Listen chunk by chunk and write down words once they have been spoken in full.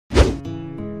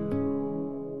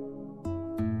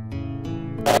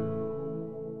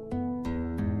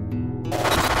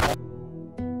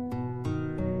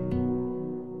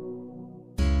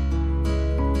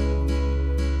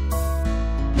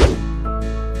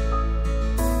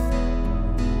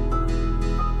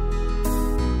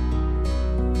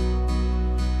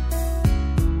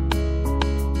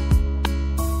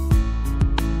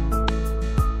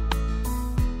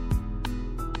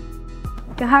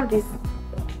have this.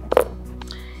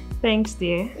 Thanks,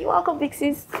 dear. You're welcome, big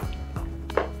sis.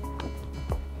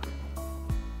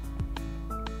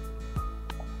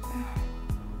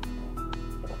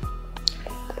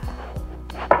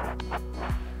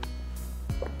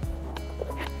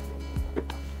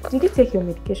 Did you take your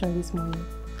medication this morning?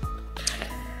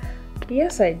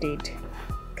 Yes, I did.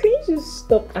 Can you just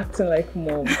stop acting like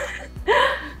mom?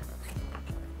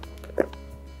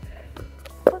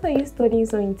 What are you studying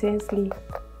so intensely?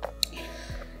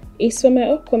 It's for my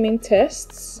upcoming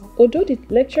tests. Although the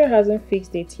lecturer hasn't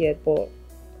fixed it yet, but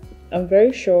I'm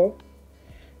very sure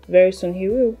very soon he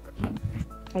will.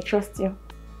 I trust you.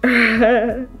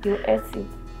 You'll ace it.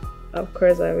 Of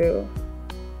course I will.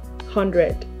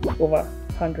 100 over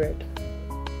 100.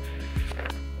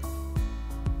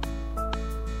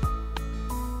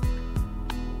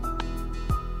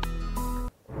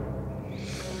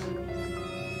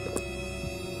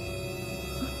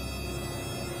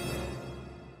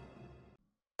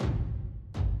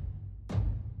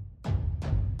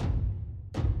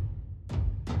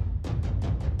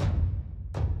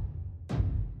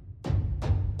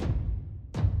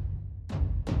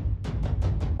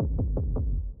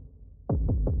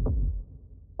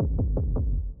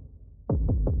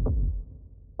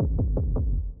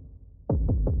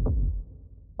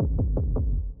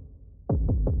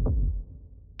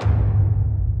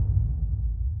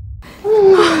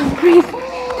 Breathe.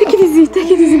 Take it easy.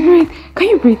 Take it easy. Breathe. Can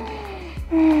you breathe?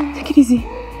 Take it easy.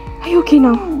 Are you okay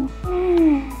now?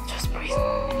 Just breathe.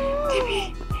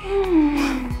 Baby.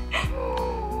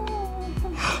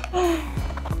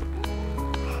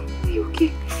 Are you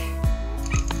okay?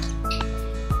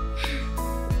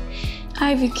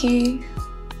 Hi, Vicky.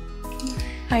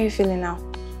 How are you feeling now?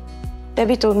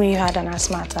 Debbie told me you had an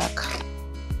asthma attack.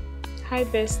 Hi,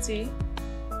 bestie.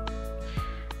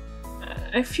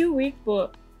 I feel weak,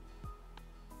 but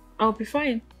I'll be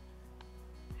fine.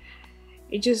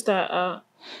 It's just that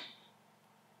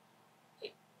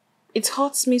it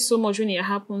hurts me so much when it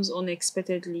happens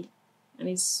unexpectedly, and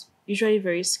it's usually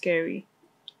very scary.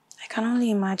 I can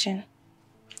only imagine.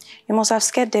 You must have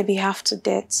scared Debbie half to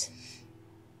death.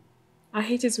 I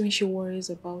hate it when she worries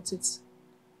about it.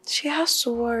 She has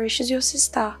to worry. She's your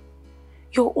sister.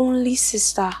 Your only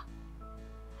sister.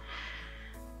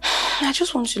 I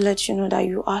just want to let you know that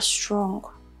you are strong.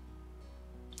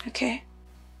 Okay?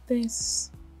 Thanks,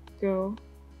 girl.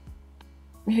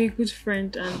 You're a good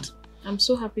friend, and I'm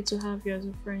so happy to have you as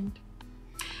a friend.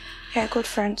 You're a good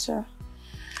friend too.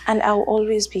 And I'll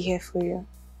always be here for you.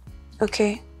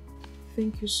 Okay?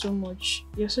 Thank you so much.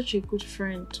 You're such a good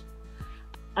friend.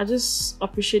 I just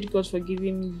appreciate God for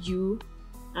giving me you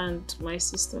and my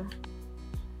sister.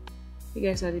 You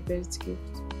guys are the best gift.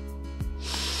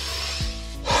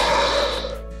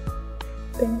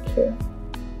 Thank you.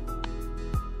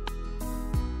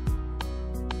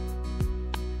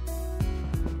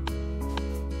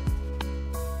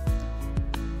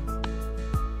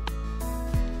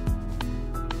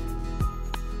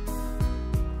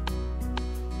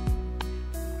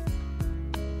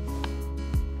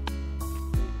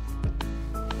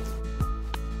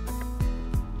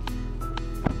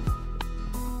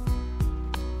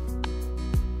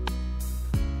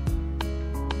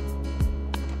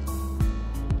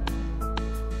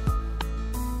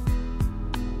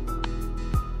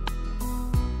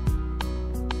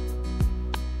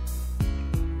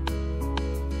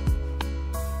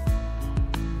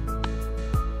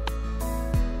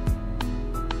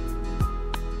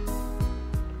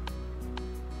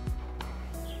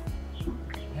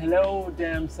 Hello,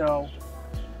 damsel.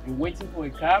 You waiting for a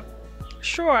cab?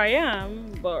 Sure, I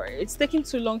am, but it's taking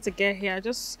too long to get here. I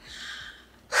just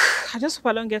hope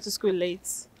I don't get to school late.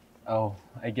 Oh,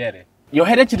 I get it. You're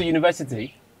headed to the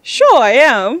university? Sure, I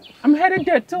am. I'm headed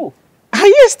there too. Are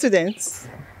you a student?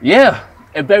 Yeah,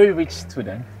 a very rich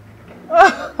student.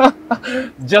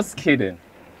 Just kidding.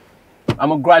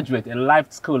 I'm a graduate and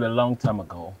left school a long time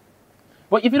ago.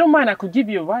 But if you don't mind, I could give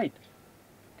you a ride.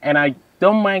 And I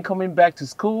don't mind coming back to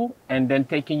school and then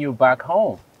taking you back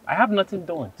home. I have nothing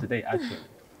doing today, actually.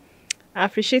 I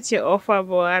appreciate your offer,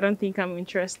 but I don't think I'm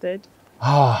interested.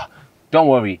 Ah, don't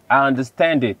worry. I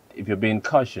understand it if you're being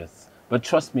cautious. But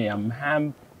trust me, I'm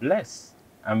harmless.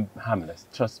 I'm harmless.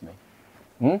 Trust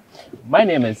me. My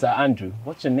name is Andrew.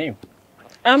 What's your name?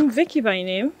 I'm Vicky by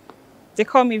name. They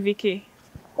call me Vicky.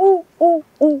 Oh, oh,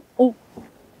 oh, oh.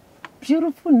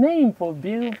 Beautiful name for a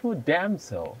beautiful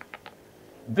damsel.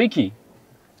 Vicky.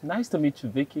 Nice to meet you,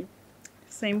 Vicky.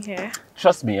 Same here.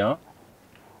 Trust me,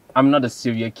 I'm not a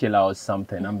serial killer or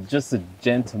something. I'm just a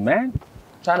gentleman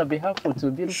trying to be helpful to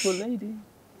a beautiful lady.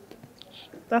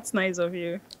 That's nice of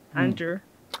you, Andrew.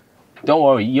 Don't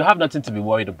worry, you have nothing to be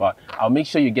worried about. I'll make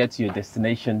sure you get to your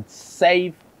destination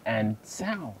safe and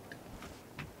sound.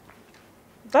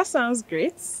 That sounds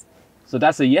great. So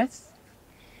that's a yes?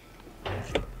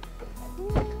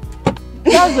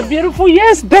 That's a beautiful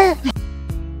yes, babe.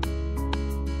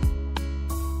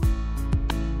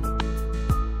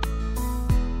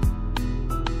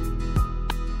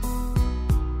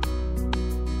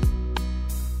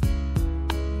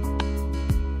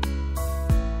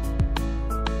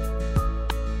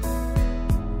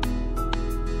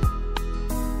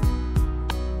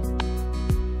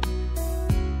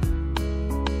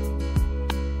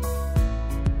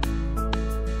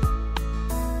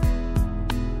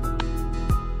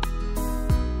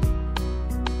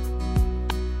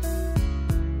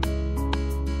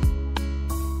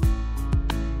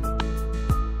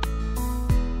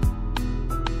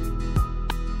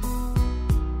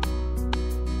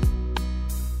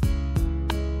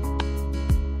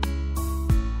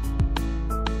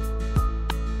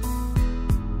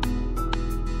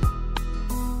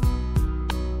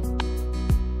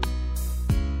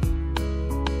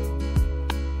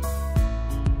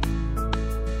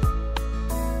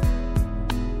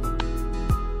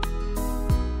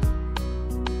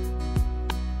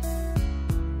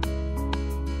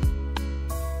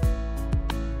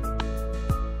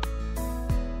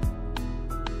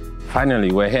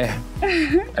 Finally, we're here.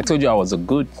 I told you I was a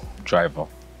good driver.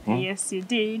 Yes, you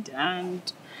did. And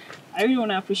I really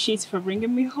want to appreciate you for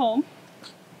bringing me home.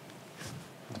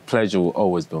 The pleasure will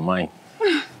always be mine.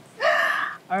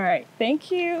 All right, thank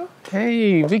you.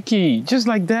 Hey, Vicky, just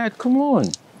like that, come on.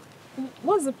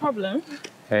 What's the problem?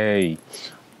 Hey,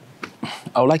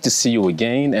 I would like to see you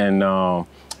again, and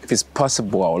if it's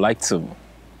possible, I would like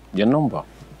your number.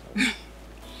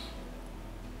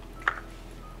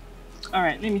 All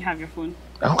right, let me have your phone.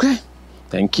 Okay,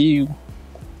 thank you.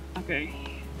 Okay.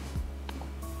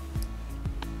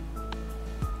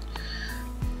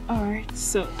 All right,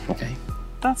 so Okay.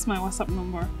 that's my WhatsApp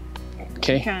number.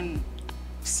 Okay. You can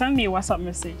send me a WhatsApp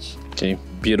message. Okay,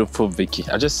 beautiful Vicky.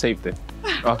 I just saved it.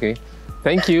 Okay,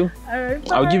 thank you. All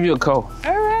right. I'll give you a call.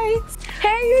 All right.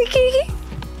 Hey, Vicky.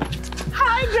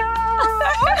 Hi, girl.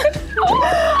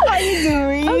 How you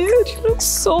doing? I'm good. You look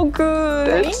so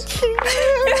good. Thank you.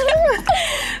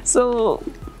 So,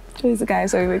 who's the guy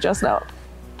so we were just now?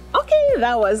 Okay,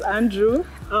 that was Andrew.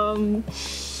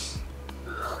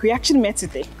 We actually met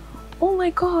today. Oh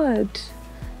my God.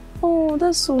 Oh,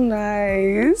 that's so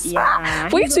nice. Yeah.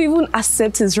 For you to even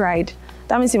accept his ride,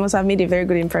 that means he must have made a very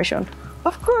good impression.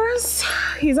 Of course,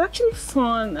 he's actually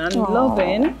fun and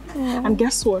loving. And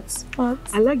guess what? What?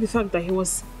 I like the fact that he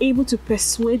was able to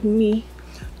persuade me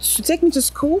to take me to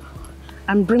school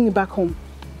and bring me back home.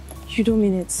 You don't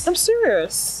mean it. I'm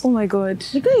serious. Oh my God.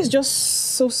 The guy is just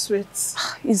so sweet.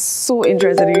 He's so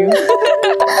interested in you.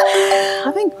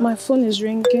 I think my phone is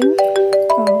ringing.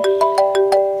 Oh.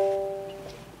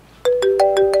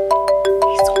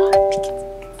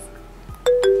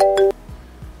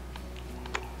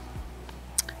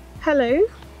 Hello?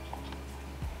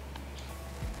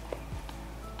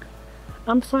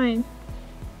 I'm fine.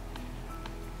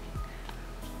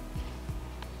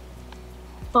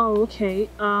 Oh, okay.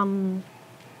 I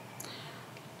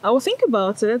will think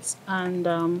about it and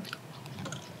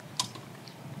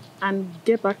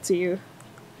get back to you.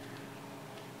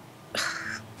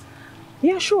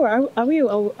 Yeah, sure. I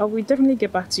will. I will definitely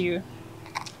get back to you.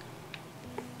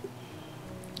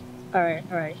 All right.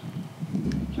 All right.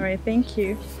 All right. Thank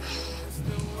you.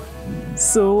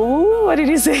 So, what did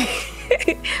he say?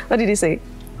 What did he say?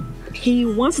 He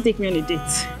wants to take me on a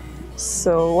date.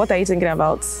 So, what are you thinking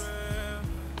about?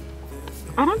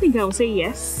 I don't think I will say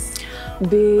yes.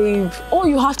 Babe, all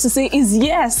you have to say is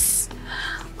yes.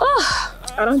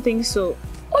 I don't think so.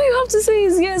 All you have to say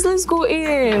is yes, let's go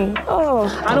in. Oh.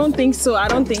 I don't think so. I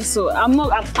don't think so. I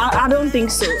don't think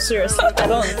so. Seriously, I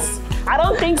don't. I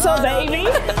don't think so, baby.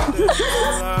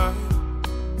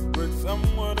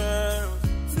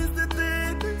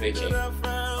 Vicky,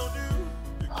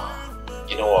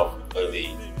 you know I'm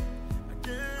really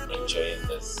enjoying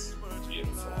this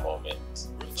beautiful moment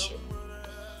with you.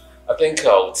 I think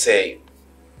I would say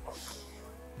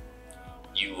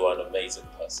you are an amazing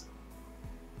person.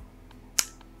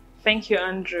 Thank you,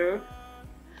 Andrew.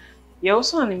 You're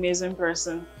also an amazing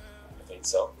person. I think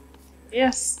so.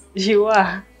 Yes, you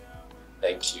are.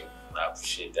 Thank you. I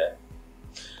appreciate that.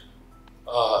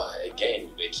 Again,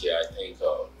 Vicky, I think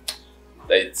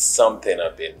it's something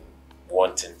I've been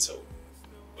wanting to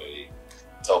really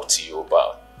talk to you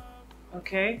about.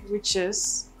 Okay, which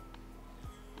is?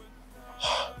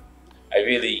 I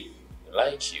really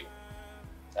like you.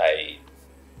 I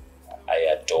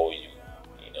adore you,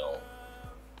 you know.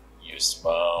 your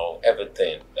smile,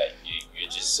 everything. Like you're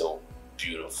just so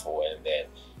beautiful, and then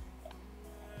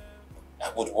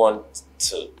I would want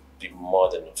to be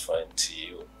more than a friend to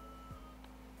you.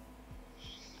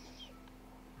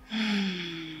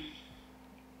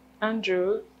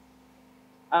 Andrew,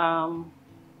 I'll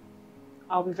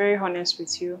be very honest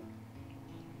with you.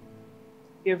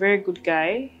 You're a very good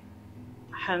guy,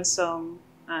 handsome,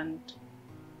 and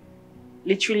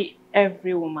literally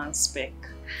every woman's spec.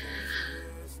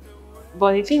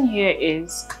 But the thing here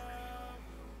is,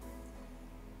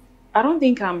 I don't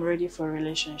think I'm ready for a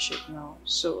relationship now.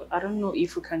 So I don't know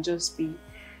if we can just be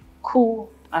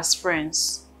cool as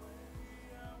friends.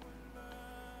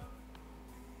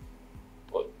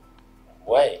 But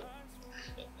why?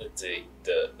 Let's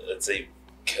say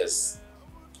because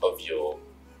of your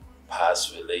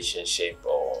past relationship,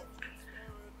 or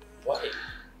why?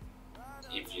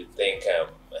 If you think I'm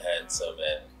handsome,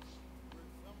 and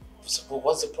so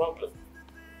what's the problem?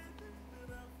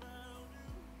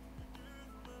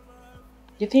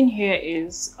 The thing here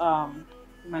is,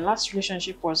 my last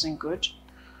relationship wasn't good.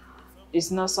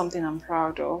 It's not something I'm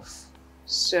proud of.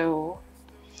 So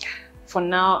for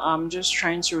now, I'm just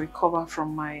trying to recover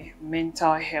from my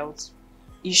mental health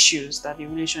issues that the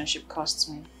relationship cost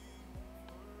me.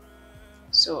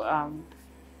 So I'm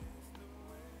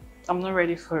not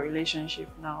ready for a relationship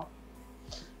now.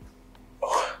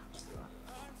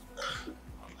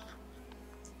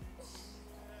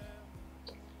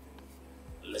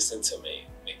 Listen to me,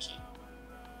 Mickey.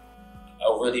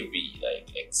 I'll really be like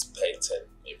expecting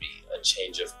maybe a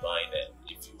change of mind, and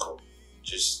if you could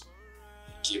just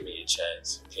give me a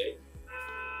chance, okay?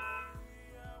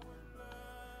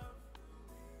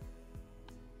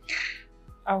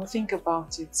 I will think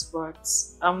about it, but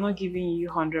I'm not giving you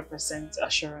 100%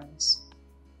 assurance.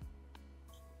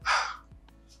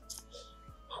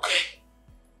 Okay.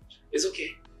 It's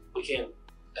okay. We can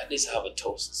at least have a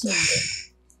toast or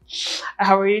something. I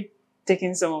have already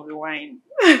taken some of the wine.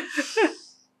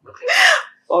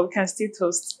 But we can still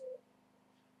toast.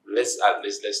 Let's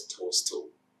toast to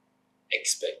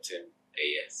expecting a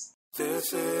yes.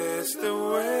 This is the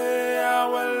way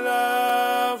our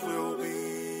love will be.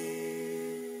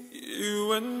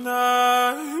 You and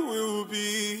I will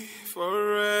be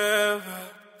forever.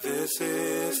 This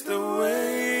is the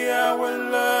way our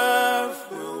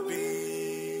love will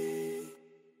be.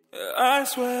 I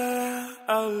swear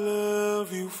I'll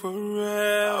love you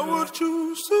forever. I would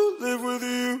choose to live with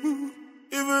you,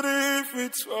 even if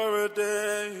it's for a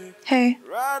day. Hey,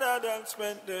 Rather than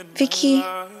spending Vicky.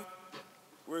 my life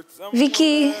with someone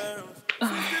Vicky.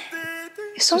 else.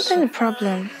 Is something a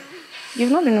problem?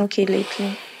 You've not been okay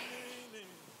lately.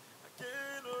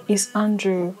 It's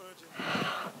Andrew.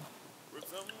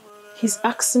 He's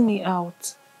asking me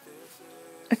out.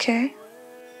 Okay.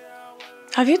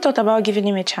 Have you thought about giving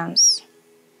him a chance?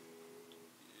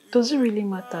 Does it really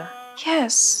matter?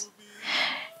 Yes.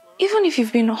 Even if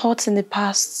you've been hurt in the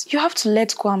past, you have to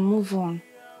let go and move on.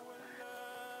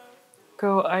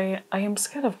 Girl, I am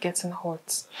scared of getting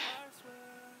hurt.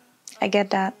 I get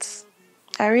that.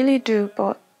 I really do,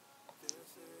 but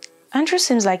Andrew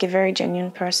seems like a very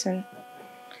genuine person.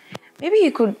 Maybe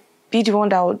he could be the one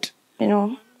that would,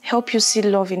 help you see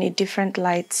love in a different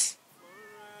light.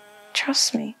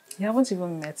 Trust me. You haven't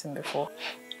even met him before.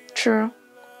 True.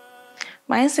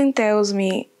 My instinct tells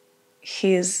me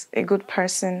he's a good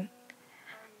person.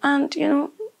 And,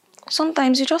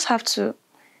 sometimes you just have to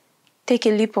take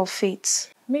a leap of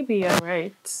faith. Maybe you're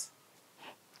right.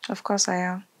 Of course I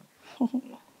am.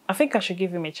 I think I should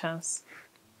give him a chance.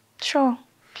 Sure,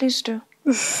 please do.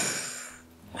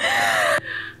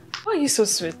 Why are you so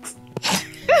sweet?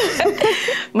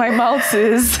 My mouth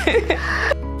is.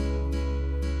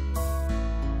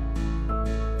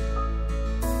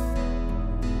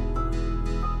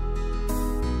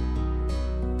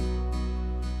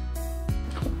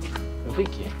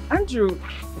 Vicky, Andrew,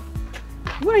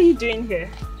 what are you doing here?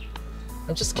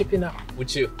 I'm just keeping up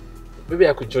with you. Maybe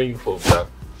I could join you for a drive.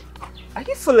 Are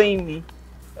you following me?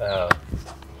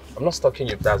 I'm not stalking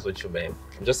you if that's what you mean.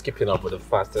 I'm just keeping up with the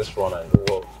fastest runner in the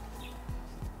world.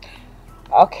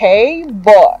 Okay,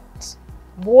 but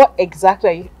what exactly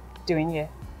are you doing here?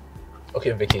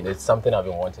 Okay, Vicky, it's something I've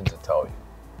been wanting to tell you.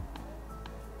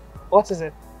 What is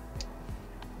it?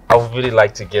 I would really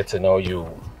like to get to know you,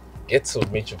 get to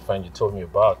meet your friend you told me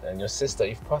about, and your sister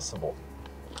if possible.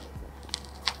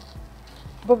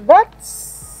 But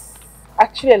that's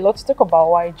actually a lot to talk about.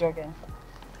 Why jogging?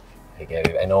 I get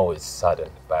it. I know it's sudden,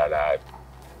 but I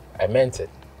meant it.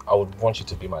 I would want you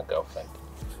to be my girlfriend.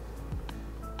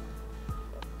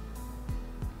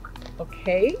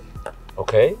 Okay.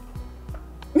 Okay?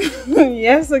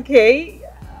 Yes, okay.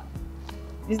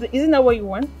 Isn't that what you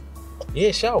want?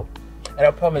 Yeah, sure. And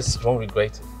I promise you won't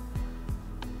regret it.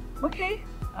 Okay.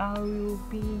 I will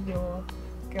be your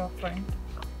girlfriend.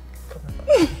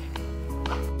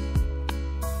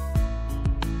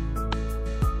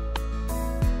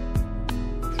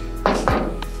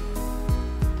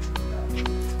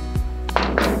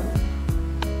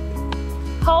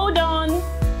 Hold on.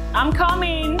 I'm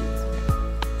coming.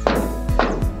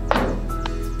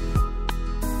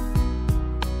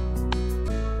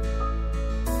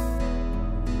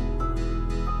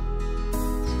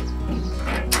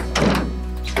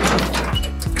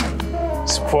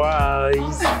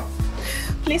 Surprise!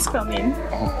 Please come in.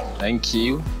 Thank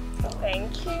you.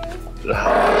 Thank you.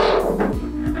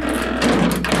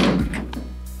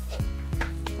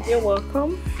 You're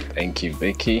welcome. Thank you,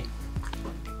 Vicky.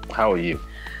 How are you?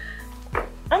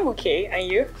 I'm okay. And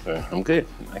you? I'm good.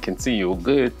 I can see you're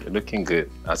good. You're looking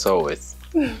good, as always.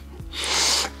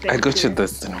 I got you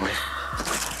this anyway.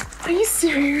 Are you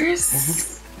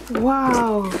serious?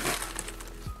 Wow.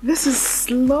 This is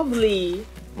lovely.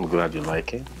 I'm glad you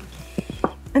like it.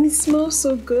 And it smells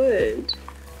so good.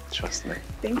 Trust me.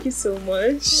 Thank you so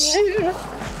much.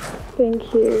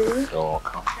 Thank you. You're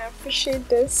welcome. I appreciate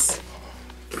this.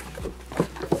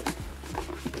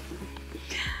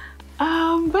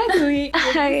 By the way,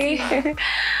 Hi.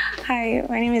 Hi,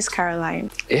 my name is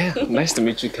Caroline. Yeah, nice to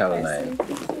meet you, Caroline.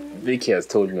 Vicky has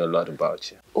told me a lot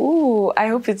about you. Oh, I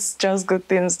hope it's just good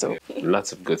things though.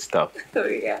 Lots of good stuff. Oh,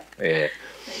 yeah. Yeah.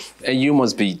 And you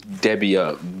must be Debbie,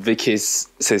 Vicky's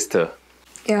sister.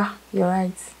 Yeah, you're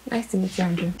right. Nice to meet you,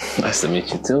 Andrew. Nice to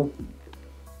meet you too.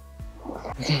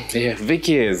 Yeah,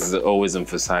 Vicky has always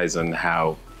emphasized on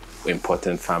how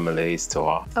important family is to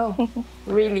her. Oh,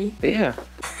 really? Yeah.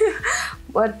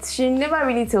 But she never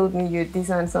really told me you're this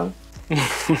handsome.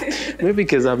 Maybe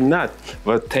because I'm not.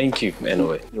 But thank you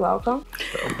anyway. You're welcome.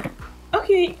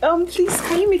 okay, please,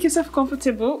 can you make yourself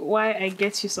comfortable while I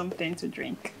get you something to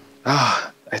drink?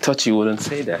 Ah, I thought you wouldn't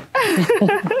say that.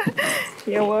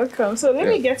 You're welcome. So let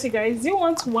me get you guys. Do you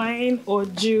want wine or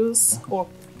juice or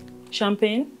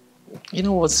champagne? You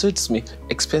know what suits me?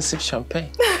 Expensive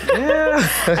champagne. Yeah.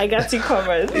 I got you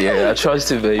covered. Yeah, I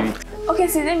trust you, baby. Okay,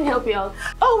 so let me help you out.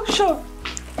 Oh, sure.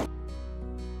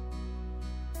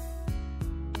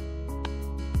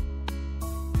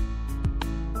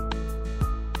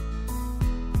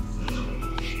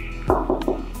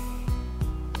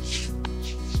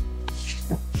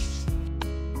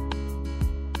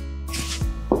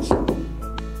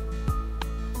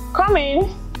 Come in.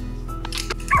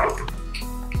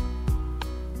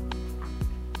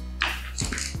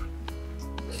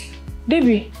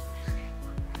 Debbie,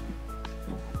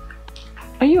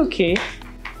 are you okay?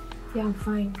 Yeah, I'm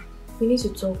fine. We need to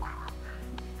talk.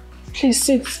 Please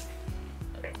sit.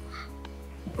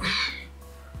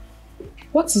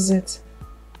 What is it?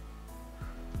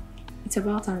 It's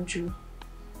about Andrew.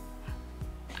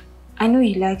 I know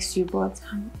he likes you, but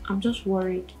I'm just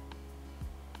worried.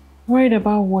 Worried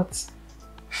about what?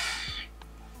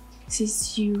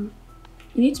 Sis, you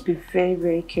need to be very,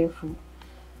 very careful.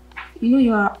 You know,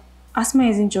 your asthma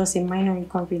isn't just a minor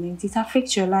inconvenience. It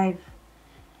affects your life.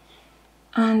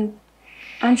 And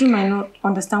Andrew might not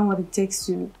understand what it takes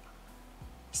to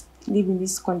live in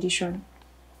this condition.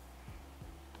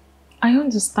 I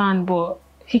understand, but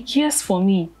he cares for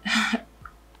me.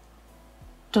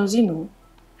 Does he know?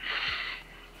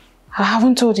 I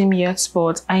haven't told him yet,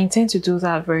 but I intend to do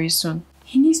that very soon.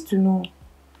 He needs to know.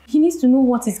 He needs to know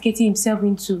what he's getting himself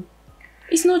into.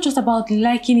 It's not just about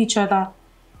liking each other.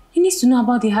 He needs to know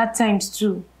about the hard times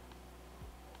too.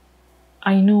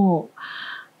 I know.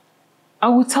 I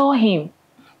will tell him.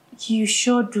 You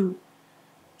sure do.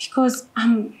 Because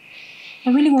I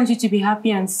really want you to be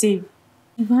happy and safe.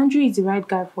 If Andrew is the right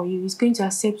guy for you, he's going to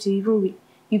accept you even with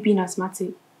you being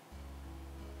asthmatic.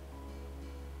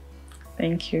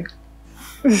 Thank you.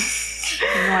 You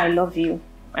know I love you.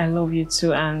 I love you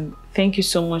too, and thank you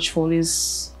so much for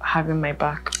always having my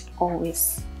back.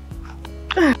 Always.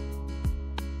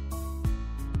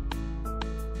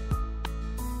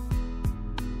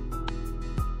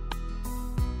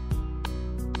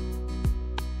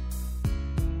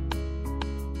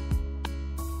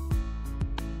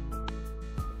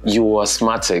 You were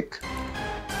asthmatic.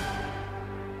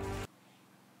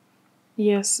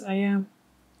 Yes, I am.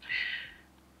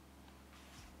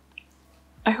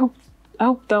 I hope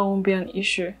that won't be an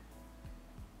issue.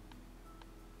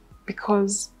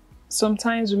 Because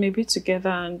sometimes we may be together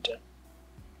and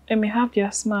I may have the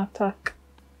asthma attack.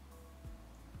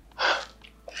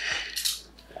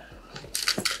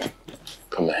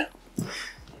 Come here.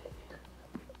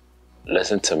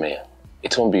 Listen to me.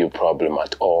 It won't be a problem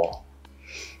at all.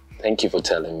 Thank you for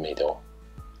telling me, though.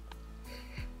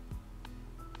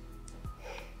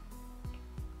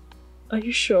 Are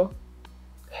you sure?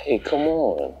 Hey, come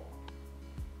on.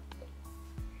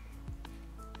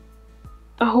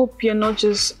 I hope you're not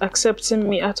just accepting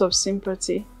me out of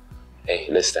sympathy. Hey,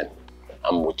 listen.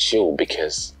 I'm with you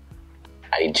because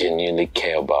I genuinely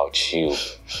care about you.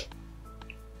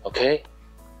 Okay?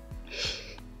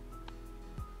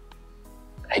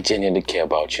 I genuinely care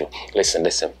about you. Listen.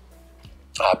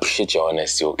 I appreciate your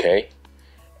honesty, okay?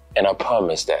 And I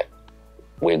promise that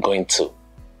we're going to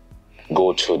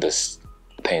go through this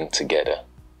thing together.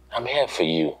 I'm here for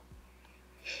you.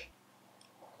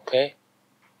 Okay?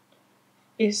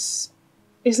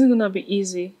 Isn't gonna be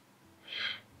easy.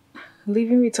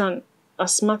 Living with an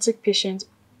asthmatic patient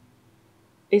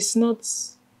is not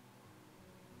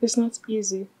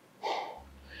easy.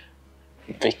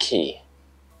 Vicky,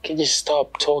 can you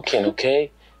stop talking,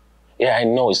 okay? Yeah, I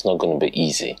know it's not going to be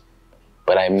easy,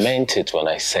 but I meant it when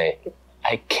I said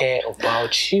I care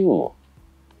about you.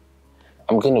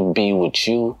 I'm going to be with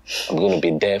you. I'm going to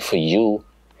be there for you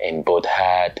in both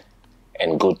hard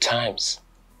and good times.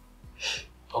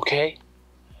 Okay?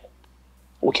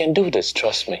 We can do this,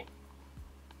 trust me.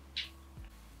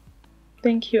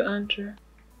 Thank you, Andrew.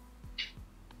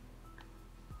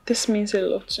 This means a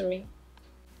lot to me.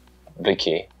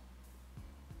 Vicky,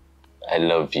 I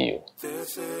love you.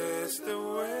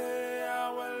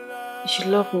 You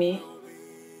love me?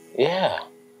 Yeah.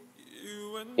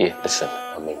 Yeah, listen,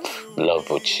 I'm in love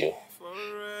with you.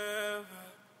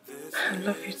 I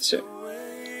love you too.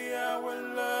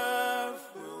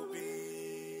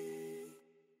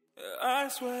 I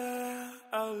swear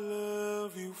I'll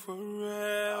love you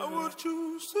forever. I would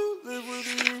choose to live with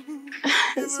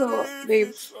you. So,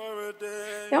 babe,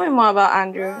 tell me more about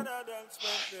Andrew.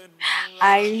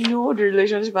 I know the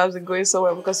relationship has been going so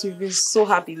well because you've been so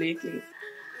happy lately.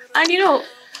 And you know,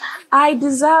 I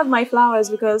deserve my flowers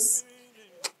because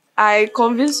I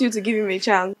convinced you to give him a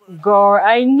chance. Girl,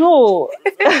 I know.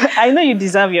 I know you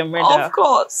deserve your medal. Of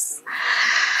course.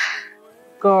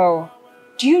 Girl,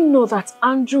 do you know that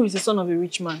Andrew is the son of a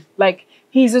rich man? Like,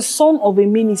 he's the son of a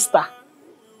minister.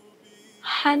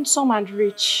 Handsome and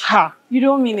rich. Ha! You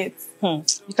don't mean it.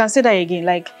 You can say that again.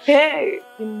 Like, Hey.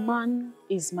 the man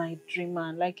is my dream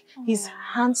man. Like, he's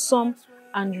handsome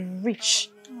and rich.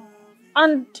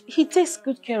 And he takes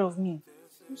good care of me.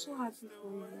 I'm so happy for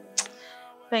you.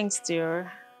 Thanks,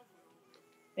 dear.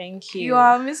 Thank you. You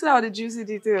are missing out the juicy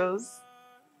details.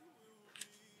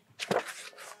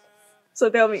 So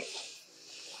tell me,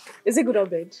 is it good or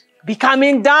bad? Be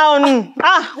calming down.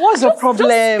 What's your problem?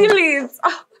 Just spill it.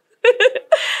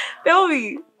 Tell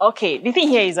me. Okay, the thing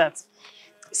here is that,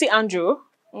 see, Andrew,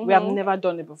 we have never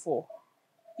done it before.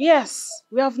 Yes,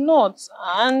 we have not.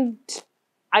 And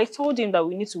I told him that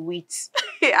we need to wait.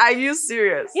 Are you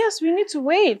serious? Yes, we need to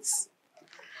wait.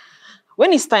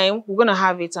 When it's time, we're going to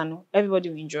have it and everybody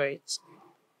will enjoy it.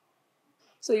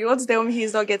 So you want to tell me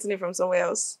he's not getting it from somewhere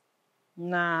else?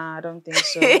 Nah, I don't think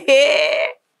so.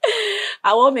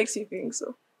 And what makes you think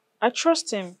so? I trust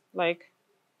him. Like,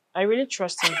 I really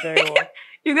trust him very well.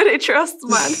 You're gonna trust,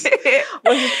 man.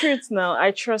 But the truth now,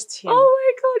 I trust him. Oh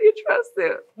my God, you trust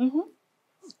him.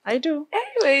 I do.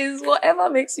 Anyways, whatever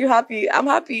makes you happy, I'm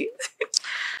happy.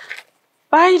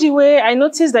 By the way, I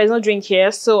noticed there is no drink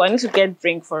here, so I need to get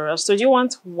drink for us. So do you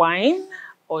want wine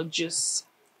or juice?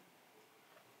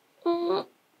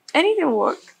 Anything will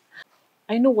work.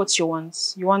 I know what you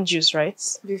want. You want juice, right?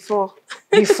 Before.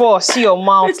 Before. See your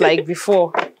mouth like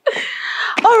before.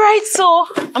 All right, so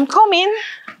I'm coming.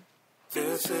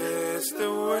 This is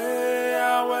the way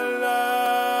our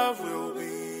love will be.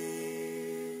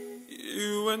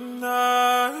 You and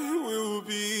I will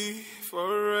be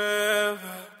forever.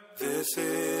 This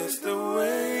is the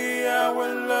way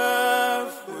our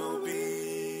love will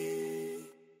be.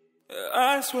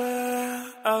 I swear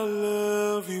I'll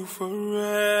love you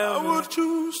forever. I would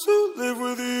choose to live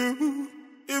with you,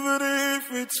 even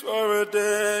if it's for a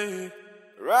day,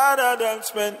 rather than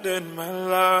spending my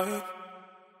life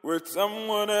with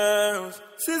someone else.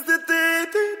 Since the day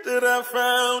that I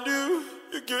found you,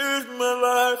 you gave my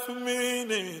life a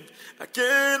meaning. I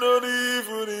cannot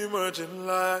even imagine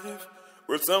life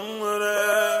with someone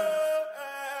else.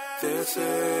 This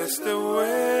is the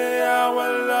way our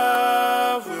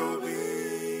love will be.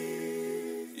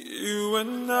 You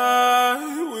and I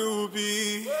will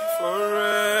be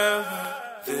forever.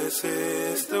 This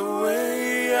is the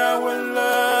way our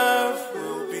love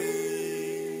will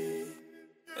be.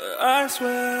 I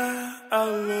swear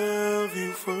I'll love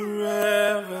you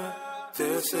forever.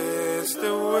 This is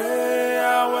the way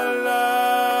our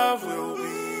love will be.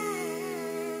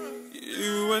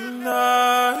 You and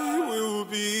I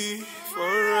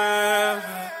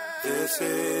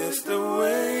This is the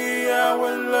way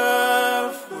our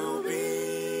love will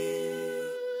be.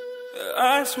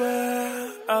 I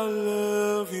swear I'll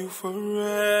love you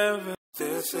forever.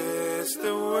 This is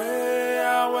the way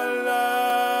our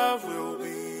love will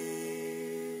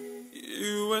be.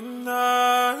 You and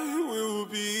I will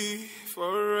be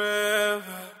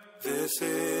forever. This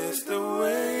is the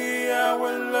way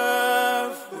our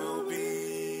love will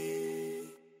be.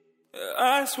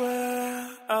 I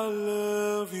swear I'll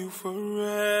love you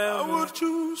forever. I would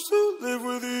choose to live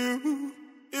with you,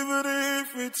 even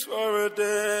if it's for a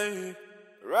day,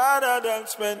 rather than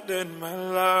spending my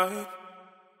life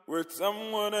with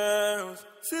someone else.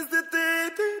 Since the day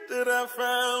that I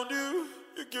found you,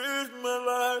 you gave my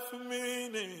life a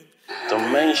meaning.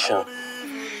 Don't mention.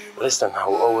 Listen, I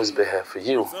will always be here for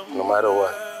you, no matter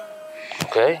what.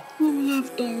 Okay? What will I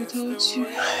have done without you?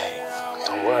 Hey,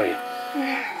 don't worry.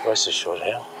 Rest assured,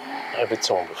 yeah?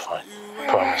 Everything will be fine.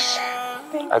 Promise.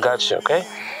 I got you, okay?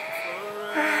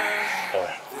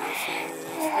 Alright.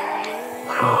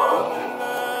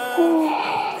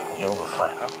 You'll be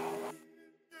fine, huh?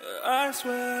 I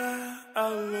swear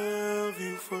I'll love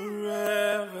you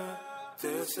forever.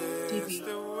 This is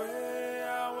the way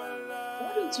our love.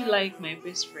 Why don't you like my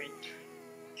best friend?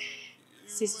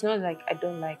 Sis, it's not like I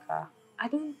don't like her. I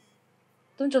don't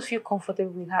just feel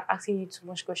comfortable with her asking you too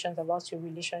much questions about your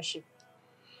relationship.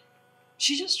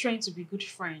 She's just trying to be a good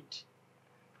friend.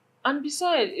 And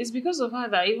besides, it's because of her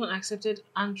that I even accepted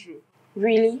Andrew.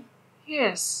 Really?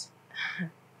 Yes.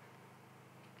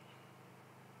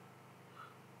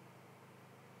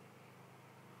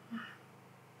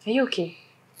 Are you okay?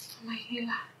 My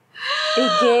healer.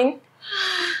 Again?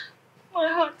 My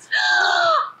heart.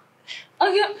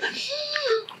 Again.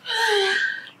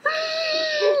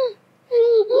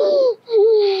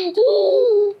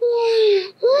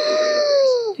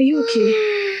 Are you okay?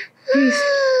 Please.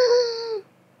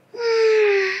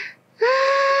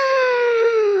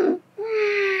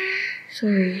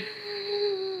 Sorry.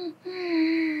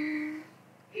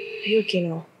 Are you okay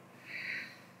now?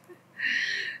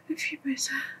 I feel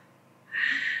better.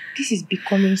 This is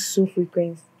becoming so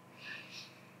frequent.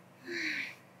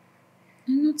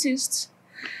 I noticed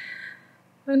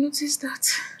that.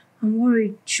 I'm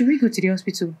worried. Should we go to the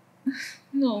hospital?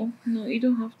 No, you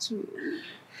don't have to.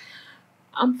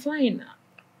 I'm fine.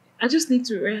 I just need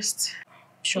to rest.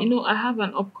 Sure. You know, I have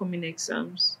an upcoming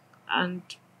exams and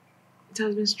it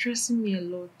has been stressing me a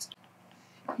lot.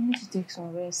 You need to take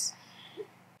some rest.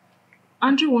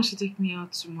 Andrew wants to take me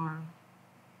out tomorrow.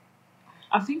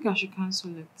 I think I should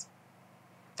cancel it.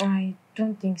 I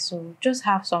don't think so. Just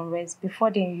have some rest.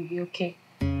 Before then, you'll be okay.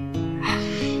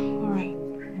 Alright.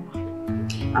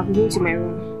 I'll be going to my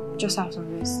room. Just have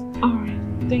some rest. Alright.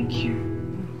 Thank you.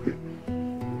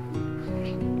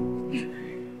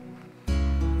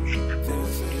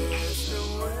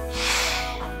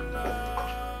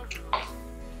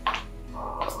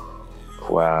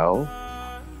 Wow.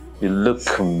 You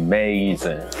look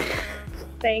amazing.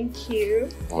 Thank you.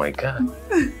 Oh my God.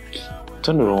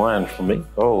 Turn it around for me.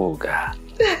 Oh God.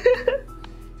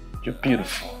 You're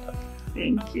beautiful.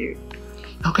 Thank you.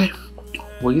 Okay.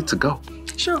 We get to go.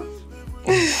 Sure.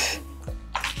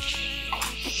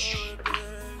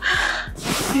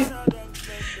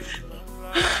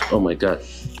 Oh my God.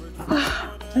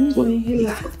 I need my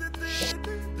healer.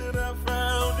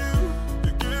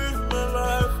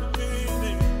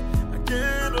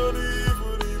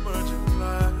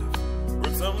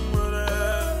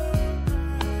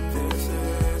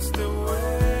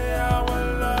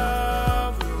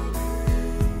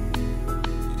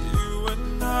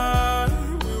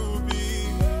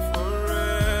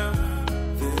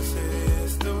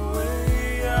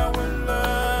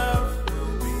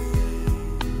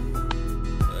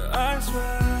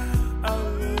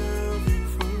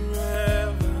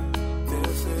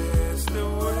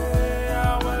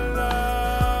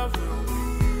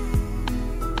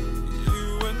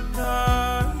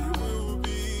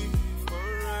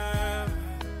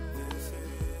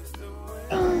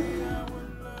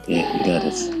 Yeah, you got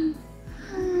it.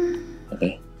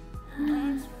 Okay?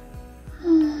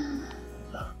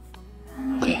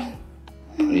 Okay.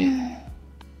 Breathe.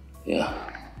 Yeah.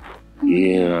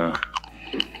 Yeah.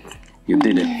 You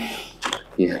did it.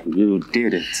 Yeah, you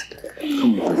did it.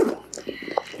 Come on.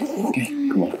 Okay,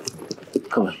 come on.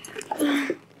 Come on.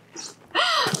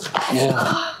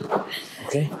 Yeah.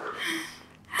 Okay?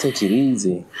 Take it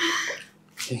easy.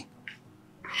 Okay?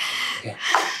 Okay.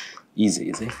 Easy,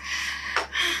 easy.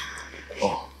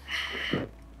 Oh.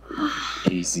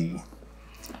 Easy.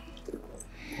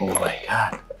 Oh my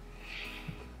God.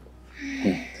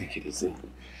 Take it easy.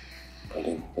 Put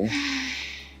in, okay?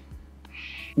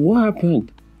 What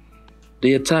happened?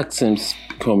 The attack seems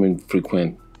becoming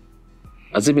frequent.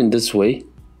 Has it been this way?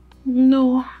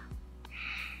 No.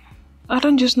 I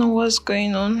don't just know what's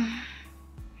going on.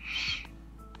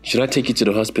 Should I take you to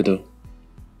the hospital?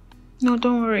 No,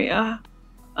 don't worry.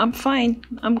 I'm fine.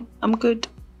 I'm good.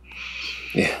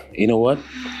 Yeah, you know what?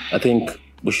 I think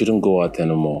we shouldn't go out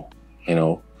anymore. You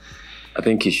know, I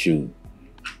think you should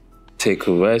take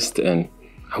a rest, and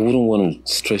I wouldn't want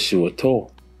to stress you at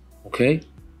all. Okay?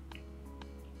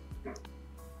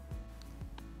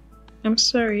 I'm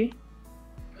sorry.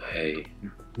 Hey,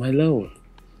 my love.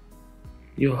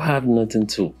 You have nothing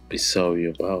to be sorry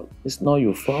about. It's not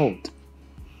your fault.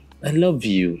 I love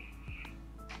you.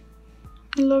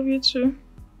 I love you too.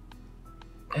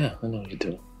 Yeah, I know you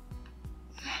do.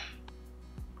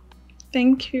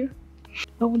 Thank you.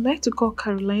 I would like to call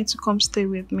Caroline to come stay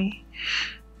with me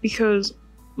because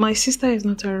my sister is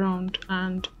not around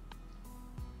and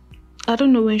I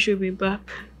don't know when she'll be back.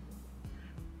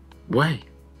 Why?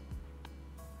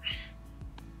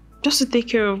 Just to take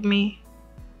care of me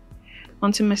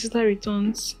until my sister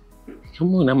returns.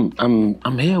 Come on,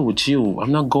 I'm here with you.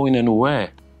 I'm not going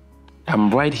anywhere. I'm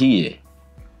right here.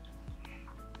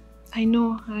 I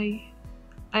know, I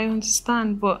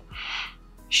understand, but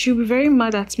she'll be very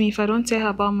mad at me if I don't tell her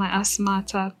about my asthma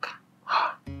attack.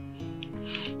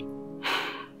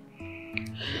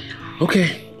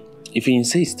 Okay, if you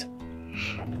insist,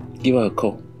 give her a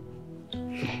call.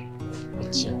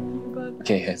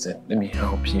 Okay, headset, let me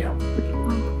help you.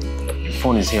 The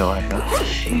phone is here, right?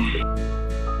 Huh?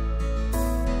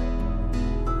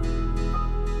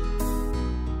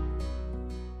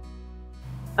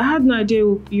 I had no idea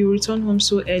you return home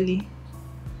so early.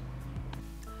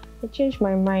 I changed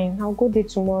my mind. I'll go there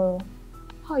tomorrow.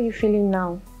 How are you feeling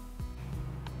now?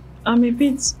 I'm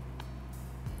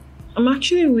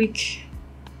actually weak,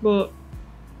 but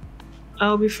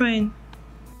I'll be fine.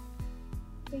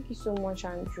 Thank you so much,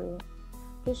 Andrew.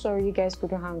 So sorry you guys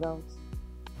couldn't hang out.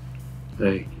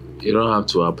 Hey, you don't have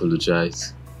to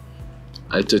apologize.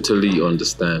 I totally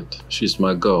understand. She's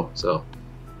my girl, so.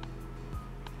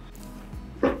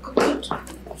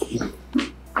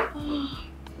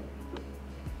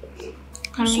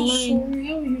 I'm so sorry.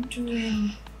 How are you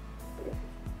doing?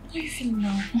 How are you feeling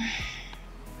now?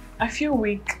 I feel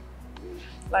weak.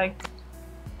 Like,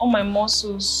 all my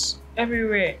muscles,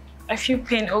 everywhere. I feel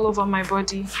pain all over my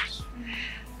body.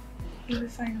 You'll be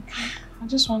fine, okay? I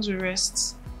just want to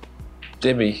rest.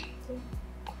 Debbie,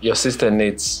 your sister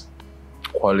needs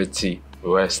quality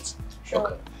rest. Sure.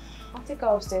 Okay. I'll take her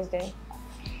upstairs then.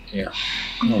 Yeah.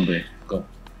 Come on, babe. Go.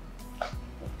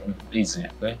 Easy,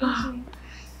 okay?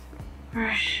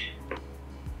 Alright.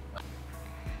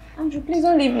 Andrew, please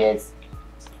don't leave yet.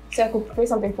 So I could prepare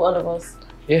something for all of us.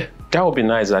 Yeah, that would be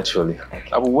nice, actually.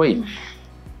 I will wait.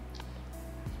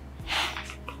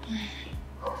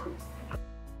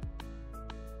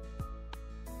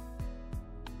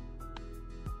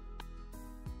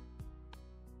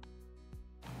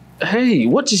 Hey,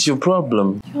 what is your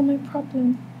problem? You're my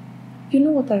problem. You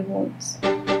know what I want.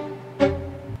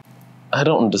 I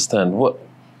don't understand. What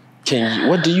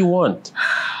do you want?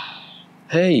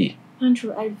 Hey.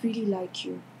 Andrew, I really like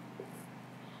you.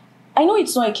 I know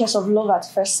it's not a case of love at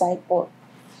first sight, but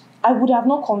I would have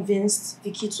not convinced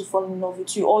Vicky to fall in love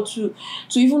with you or to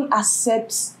even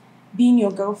accept being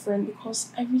your girlfriend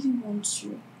because I really want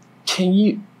you.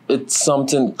 It's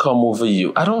something come over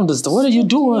you. I don't understand. What are you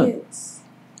doing?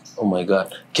 Oh my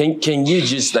God. Can you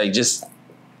just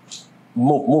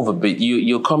move a bit?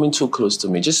 You're coming too close to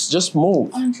me. Just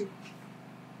move. Andrew.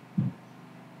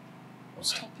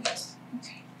 Stop it.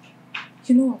 Okay.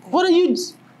 You know what? What are you?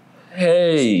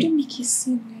 Hey. Don't make a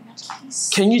scene, man, please.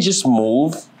 Can you just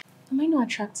move? Am I not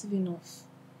attractive enough?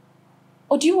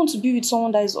 Or do you want to be with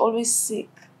someone that is always sick?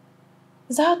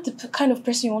 Is that the kind of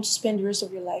person you want to spend the rest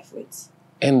of your life with?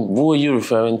 And who are you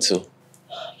referring to?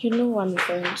 You know who I'm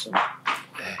referring to.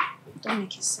 Don't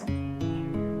make a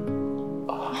scene.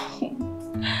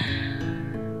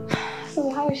 So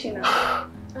how is she now?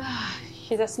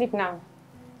 She's asleep now.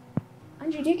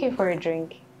 Andrew, do you care for a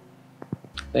drink?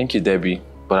 Thank you, Debbie,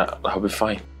 but I'll be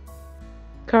fine.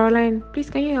 Caroline, please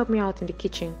can you help me out in the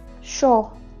kitchen?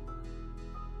 Sure.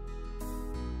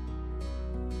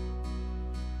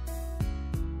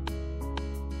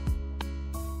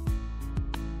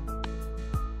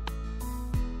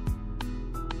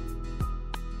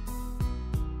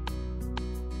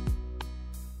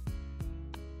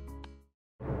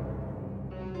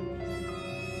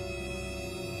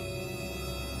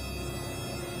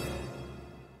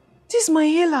 This is my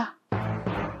inhaler.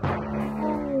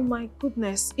 Oh my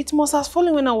goodness. It must have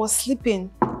fallen when I was sleeping.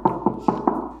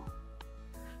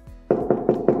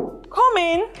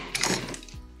 in.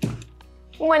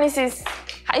 When is this?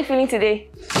 How are you feeling today?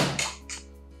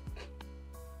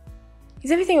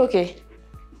 Is everything okay?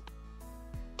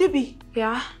 Debbie,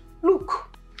 Yeah. look.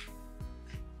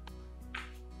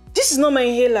 This is not my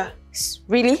inhaler.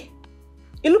 Really?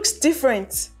 It looks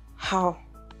different. How?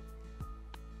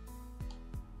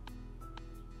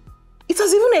 It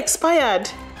has even expired.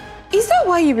 Is that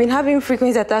why you've been having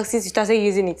frequent attacks since you started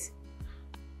using it?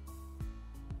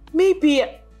 Maybe.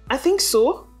 I think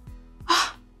so.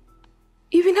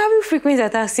 You've been having frequent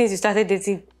attacks since you started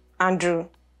dating Andrew.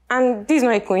 And this is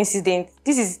not a coincidence.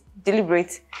 This is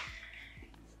deliberate.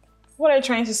 What are you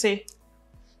trying to say?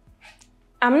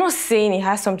 I'm not saying it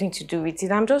has something to do with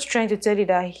it. I'm just trying to tell you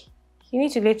that you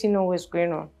need to let him know what's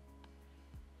going on.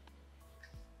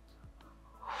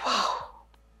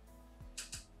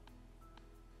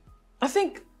 I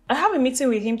think I have a meeting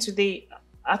with him today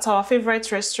at our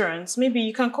favorite restaurant. Maybe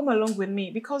you can come along with me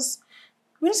because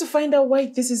we need to find out why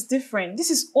this is different.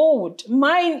 This is old.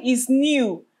 Mine is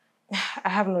new. I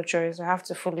have no choice. I have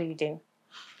to follow you then.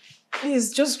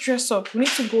 Please, just dress up. We need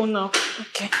to go now.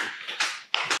 Okay.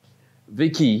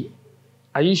 Vicky,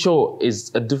 are you sure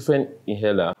it's a different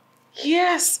inhaler?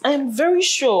 Yes, I'm very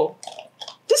sure.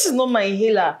 This is not my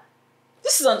inhaler.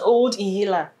 This is an old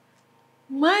inhaler.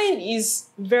 Mine is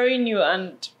very new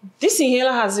and this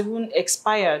inhaler has even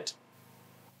expired.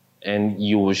 And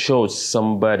you were sure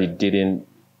somebody didn't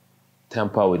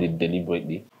tamper with it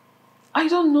deliberately? I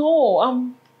don't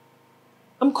know.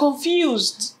 I'm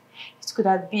confused. It could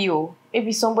have been you.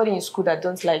 Maybe somebody in school that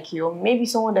don't like you, or maybe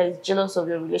someone that is jealous of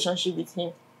your relationship with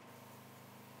him.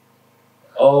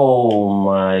 Oh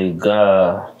my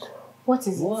God. What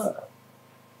is What?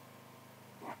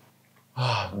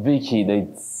 Vicky,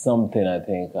 there's something I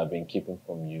think I've been keeping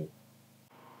from you.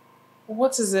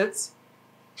 What is it?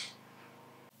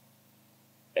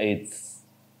 It's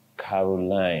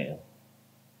Caroline.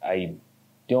 I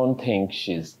don't think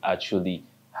she's actually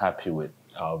happy with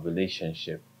our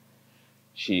relationship.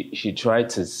 She tried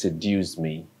to seduce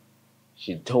me.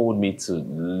 She told me to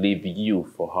leave you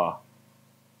for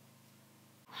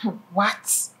her.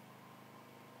 What?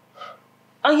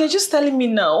 And you're just telling me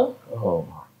now? Oh,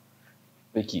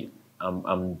 Vicky,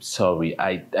 I'm sorry.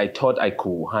 I thought I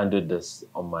could handle this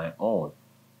on my own.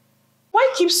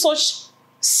 Why keep such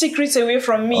secrets away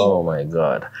from me? Oh my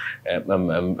God.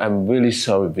 I'm really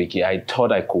sorry, Vicky. I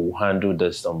thought I could handle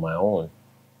this on my own.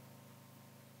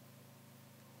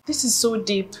 This is so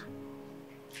deep.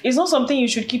 It's not something you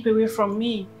should keep away from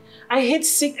me. I hate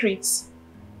secrets.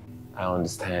 I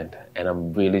understand, and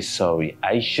I'm really sorry.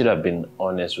 I should have been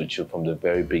honest with you from the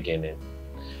very beginning.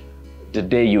 The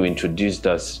day you introduced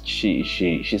us, she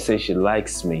said she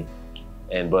likes me,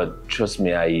 but trust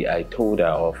me, I told her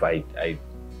off. I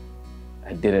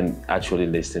didn't actually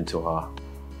listen to her.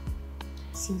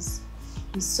 Sis,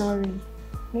 he's sorry.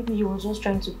 Maybe he was just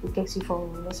trying to protect you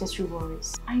from unnecessary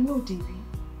worries. I know, Davy.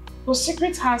 But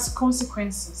secret has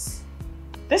consequences.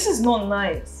 This is not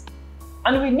nice.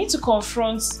 And we need to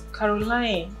confront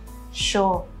Caroline.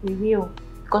 Sure, we will.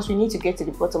 Because we need to get to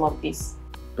the bottom of this.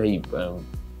 Babe,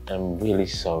 I'm really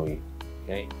sorry,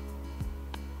 okay?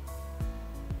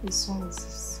 He's sorry,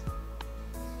 sis.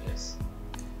 Yes.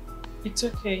 It's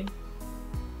okay.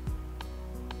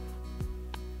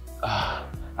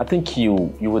 I think you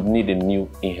would need a new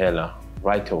inhaler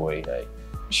right away.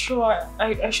 Sure,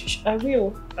 I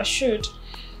will. I should.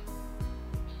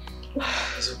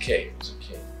 It's okay. It's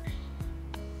okay.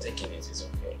 Taking it is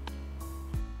okay.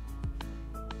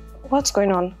 What's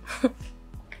going on?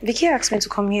 Vicky asked me to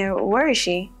come here. Where is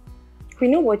she? We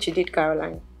know what you did,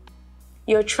 Caroline.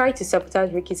 You're trying to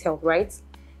sabotage Ricky's health, right?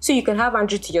 So you can have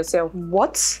Andrew to yourself.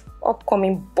 What?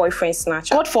 Upcoming boyfriend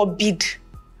snatcher. God forbid.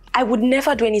 I would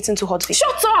never do anything to hurt Vicky.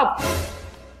 Shut up!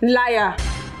 Liar!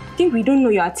 I think we don't know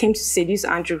your attempt to seduce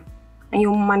Andrew and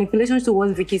your manipulations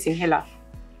towards Vicky's inhaler.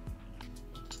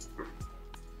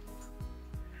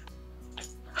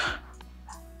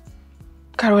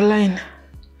 Caroline.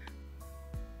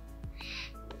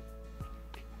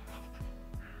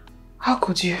 How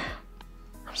could you?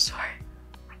 I'm sorry.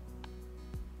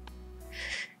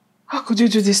 How could you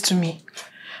do this to me?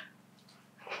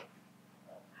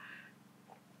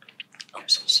 I'm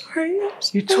so sorry.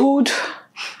 You told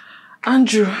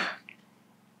Andrew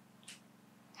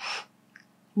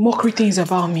mockery things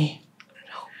about me.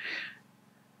 No.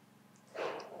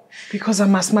 Because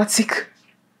I'm asthmatic.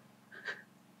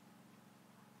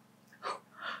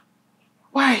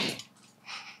 Why?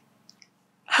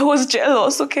 I was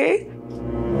jealous, okay?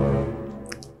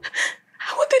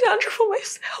 I wanted Andrew for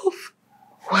myself.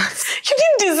 What? You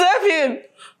didn't deserve him.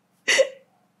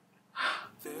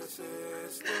 This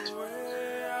is the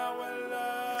way our love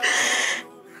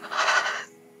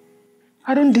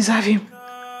I don't deserve him.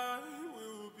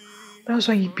 That's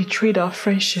why he betrayed our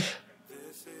friendship.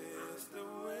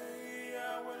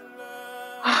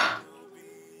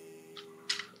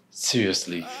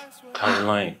 Seriously,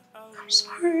 Caroline. I'm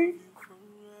sorry.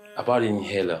 About the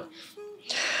inhaler.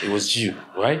 It was you,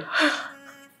 right?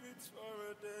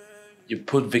 You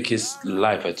put Vicky's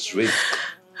life at risk.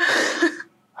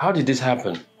 How did this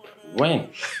happen? When?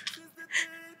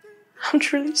 I'm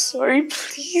truly sorry.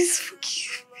 Please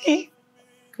forgive me.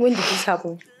 When did this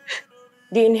happen?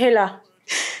 The inhaler.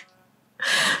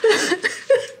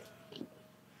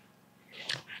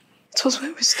 It was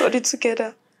when we studied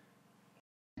together.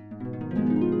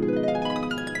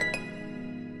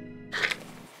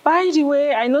 By the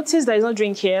way, I noticed there's no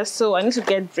drink here, so I need to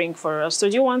get drink for us. So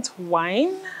do you want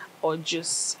wine or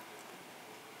juice?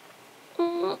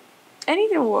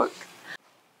 Anything will work.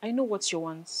 I know what you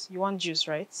want. You want juice,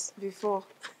 right? Before.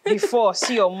 Before.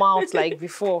 See your mouth like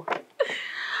before.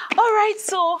 All right,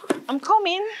 so I'm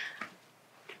coming.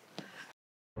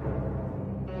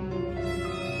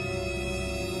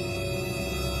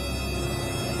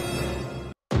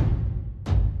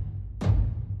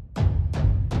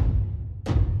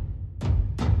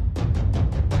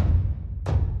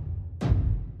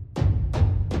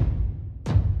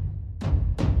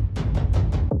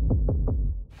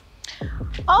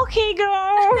 Okay,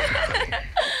 girl.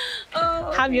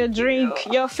 Have your drink.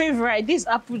 Your favorite. This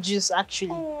apple juice,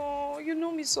 actually. Oh, you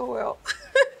know me so well.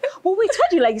 But wait, why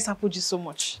do you like this apple juice so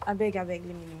much? I beg, let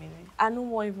me. I don't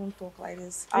want to even talk like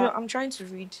this. I'm trying to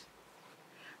read.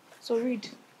 So read.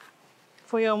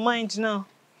 For your mind now.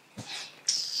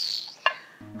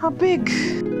 How big?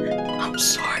 I'm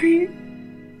sorry.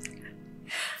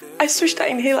 I switched that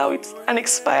inhaler with an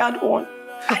expired one.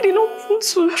 I did not want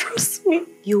to, trust me.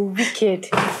 You're wicked.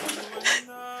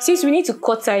 Since we need to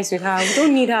cut ties with her, we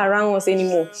don't need her around us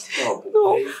anymore.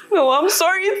 No, I'm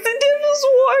sorry. It's the devil's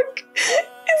work.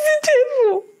 It's the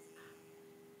devil.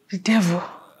 The devil?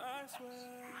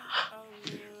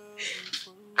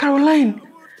 Caroline.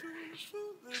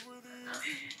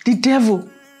 The devil.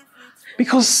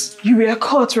 Because you were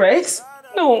caught, right?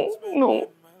 No.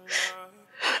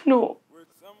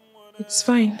 It's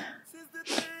fine.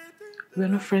 We're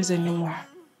not friends anymore.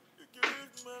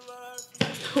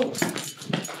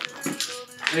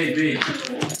 Hey, babe.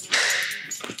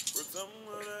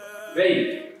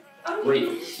 Babe. Wait.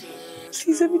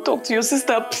 Please let me talk to your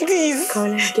sister, please.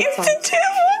 Caroline, get It's out. the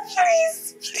devil,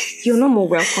 please. You're no more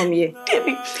welcome here.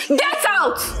 Debbie. Get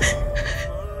out!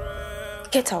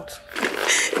 Get out.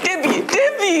 Debbie,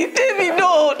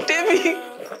 no. Debbie,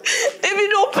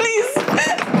 no, please.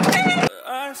 Debbie.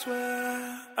 I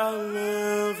swear I'll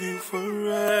love you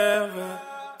forever.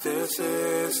 This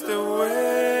is the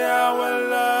way our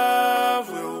love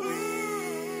will be.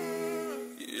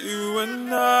 You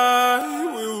and I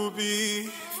will be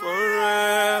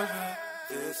forever.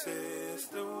 This is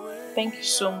the way. Thank you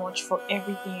so much for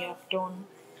everything you have done.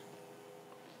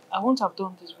 I wouldn't have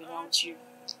done this without you.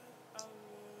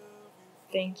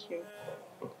 Thank you.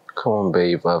 Come on,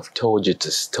 babe. I've told you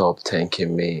to stop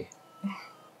thanking me.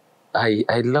 I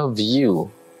love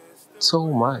you so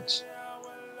much.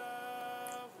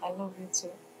 I love you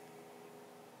too.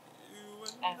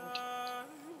 And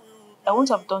I wouldn't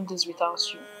have done this without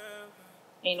you.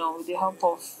 You know, with the help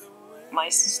of my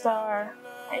sister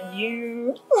and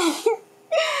you.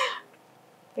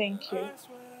 Thank you.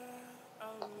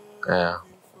 Yeah,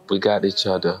 we got each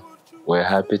other. We're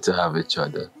happy to have each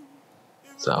other.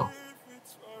 So,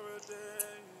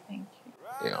 Thank you.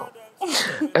 you know.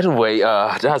 Anyway,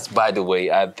 that's by the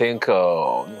way. I think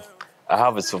I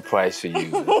have a surprise for you.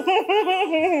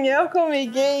 Yeah, come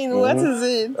again. What is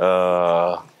it?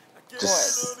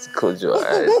 Just close your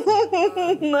eyes.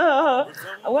 No,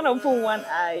 I want to put one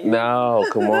eye. No,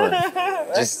 come on.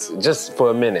 Just for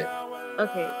a minute.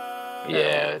 Okay.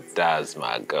 Yeah, that's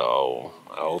my goal.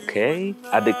 Okay,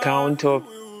 at the count of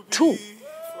 2.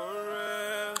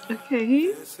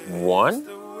 Okay. 1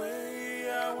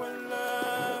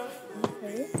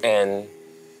 and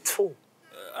 2.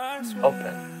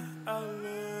 Open.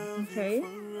 Okay.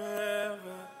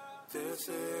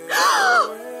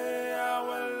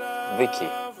 Vicky,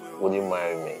 would you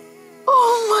marry me?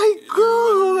 Oh my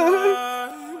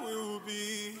god!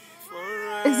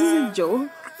 Is this a joke?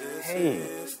 Hey,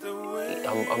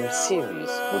 I'm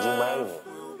serious. Would you marry me?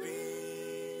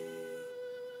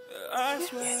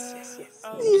 Yes.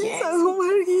 Yes, I will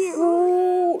marry you.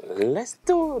 Let's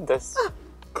do this.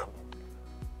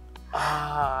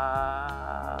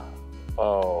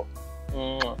 Oh.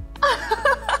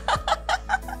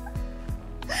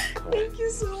 Thank you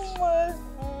so much.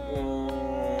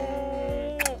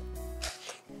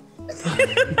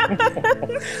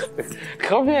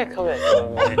 Come here.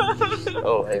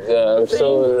 Oh my God, I'm so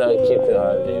lucky to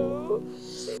have you.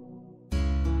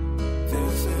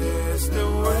 This is the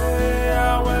way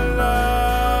our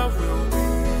love will be.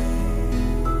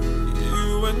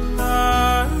 You and I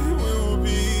will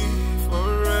be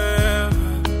forever.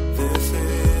 This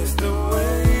is the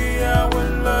way our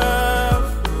love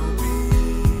will be.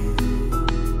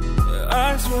 I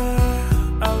swear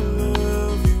I'll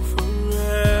love you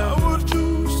forever. I would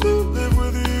choose to live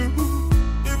with you,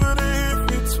 even if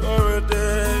it's for a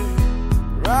day,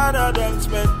 rather than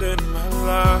spending my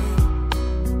life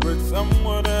with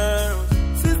someone else.